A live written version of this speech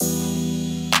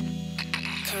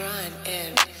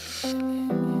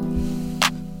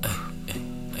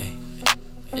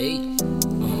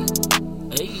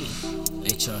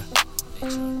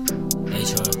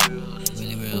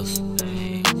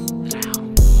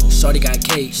Shorty got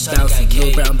cake, bouncy,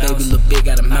 little brown baby, look big,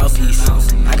 got a mouthpiece.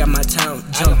 I got my town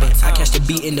jumping, I catch the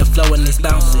beat in the flow and it's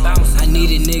bouncing. I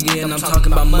need a nigga and I'm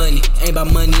talking about money. Ain't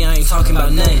about money, I ain't talking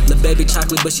about nothing. Lil' baby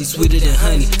chocolate, but she sweeter than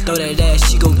honey. Throw that ass,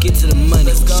 she gon' get to the money.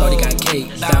 Shorty got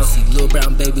cake, bouncy, little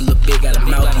brown baby, look big, got a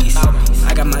mouthpiece.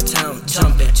 I got my town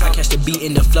jumping, I catch the beat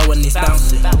in the flow and it's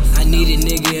bouncing. I need a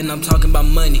nigga and I'm talking about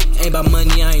money. Ain't about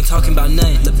money, I ain't talking about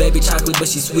nothing. Lil' baby chocolate, but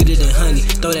she sweeter than honey.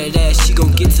 Throw that ass, she gon'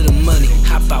 get to the money.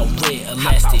 Hop out red,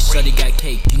 elastic, shorty got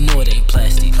cake, you know it ain't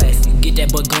plastic. Get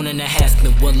that boy going in the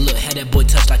Haskell, one look, had that boy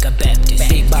touch like a Baptist.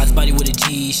 Big box body with a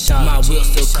G-shot, my wheel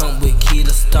still come with key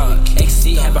to start.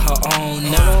 XC having her own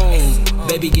now.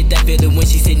 Baby get that feeling when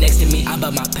she sit next to me. I buy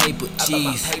my paper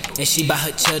cheese, and she buy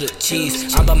her cheddar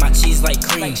cheese. I buy my cheese like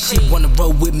cream. She wanna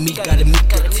roll with me, gotta meet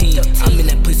the team. I'm in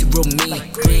that pussy real mean,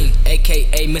 green,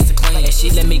 aka Mr. Clean. And she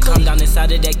let me calm down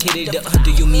inside of that kitty. The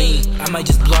do you mean? I might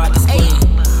just blow out the screen.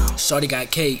 Shorty got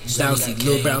cake, bouncy,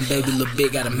 little brown baby, look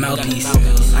big, got a mouthpiece.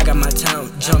 I got my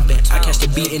town jumping, I catch the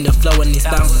beat in the flow and it's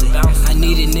bouncing. I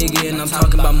need a nigga and I'm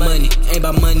talking about money. Ain't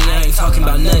about money, I ain't talking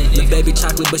about nothing. Lil' baby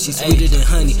chocolate, but she sweeter than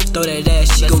honey. Throw that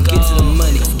ass, she gon' get to the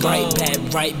money.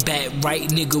 Right back, right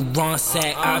nigga, wrong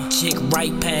sack. Object,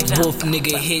 right pack. Wolf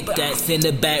nigga hit that, send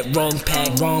it back, wrong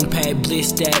pack,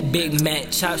 bliss that. Big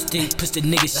Mac, chopstick, push the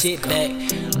nigga shit back.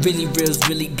 Really reals,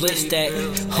 really glitch that.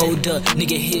 Hold up,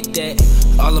 nigga hit that.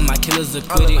 All of my killers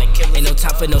acquitted. Ain't no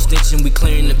time for no snitching, we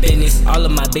clearing the business. All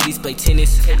of my babies play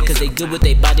tennis, cause they good with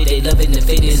their body, they loving the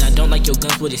fitness. I don't like your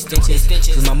guns with extensions,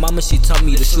 cause my mama, she taught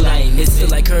me to shoot, I ain't missing.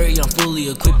 Like her, I'm fully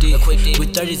equipped.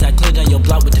 With 30s, I cleared on your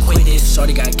block with the quickness.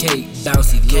 Shorty got cake,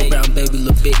 bouncy, little brown baby,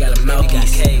 look big, got a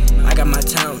mouthpiece. I got my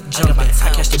town jumping,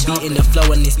 I catch the beat in the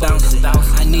flow and it's bouncing.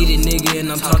 I need a nigga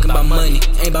and I'm talking about money.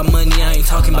 Ain't about money, I ain't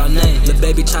talking about nothing. Lil'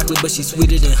 baby chocolate, but she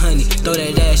sweeter than honey. Throw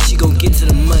that ass, she gon' get to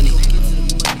the money.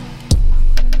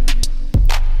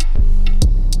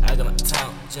 I got my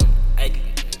town jumping, I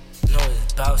know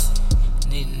it's bouncy.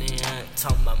 Need a nigga, I ain't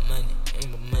talking about money. Ain't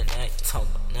about money, I ain't talking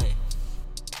about nothing.